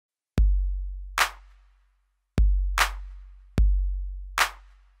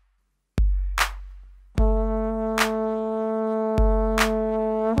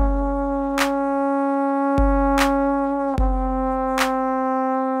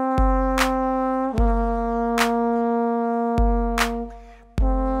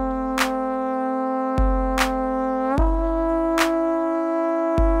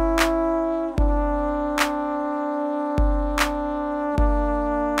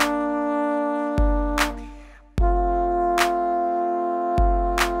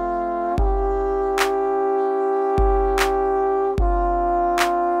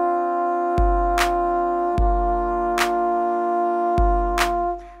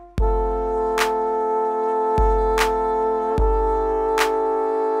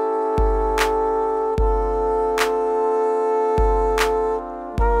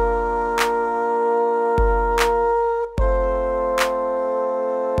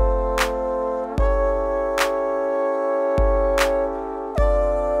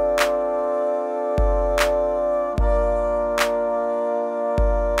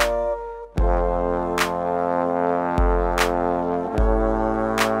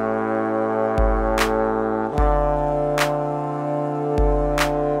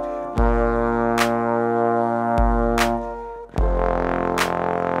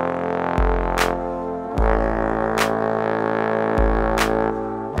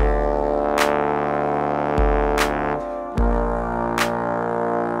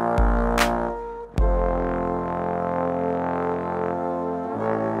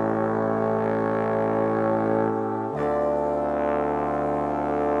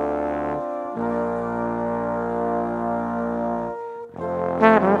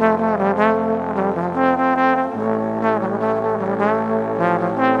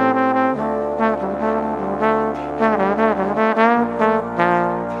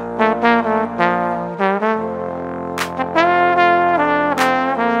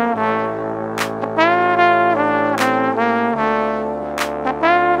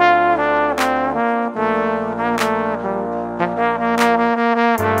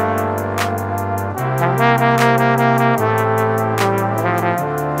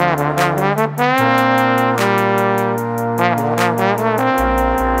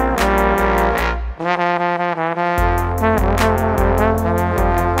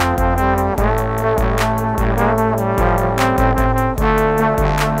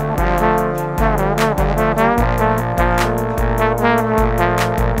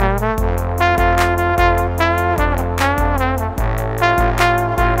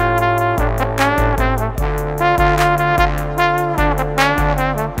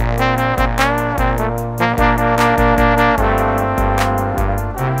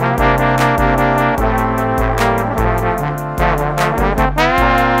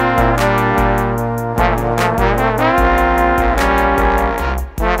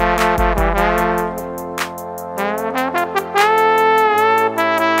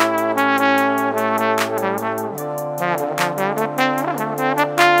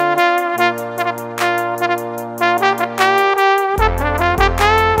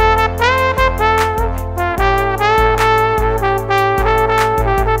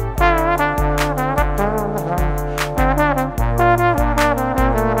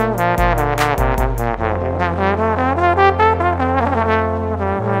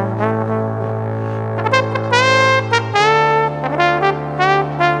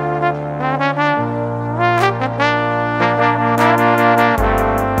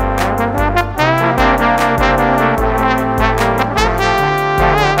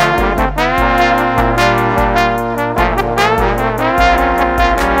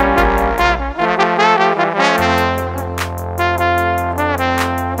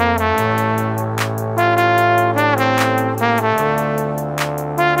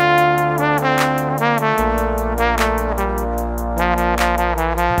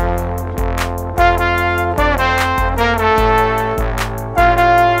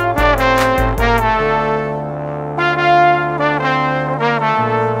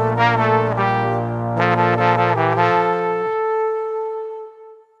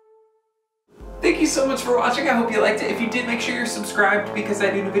subscribed because I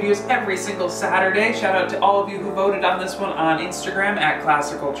do new videos every single Saturday. Shout out to all of you who voted on this one on Instagram at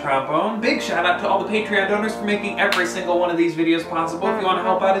Classical Trombone. Big shout out to all the Patreon donors for making every single one of these videos possible. If you want to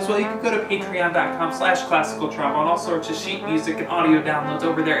help out as well, you can go to patreon.com/classicaltrombone. All sorts of sheet music and audio downloads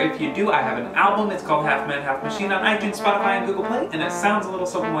over there. If you do, I have an album. It's called Half Man, Half Machine on iTunes, Spotify, and Google Play, and it sounds a little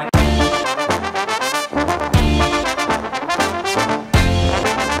something like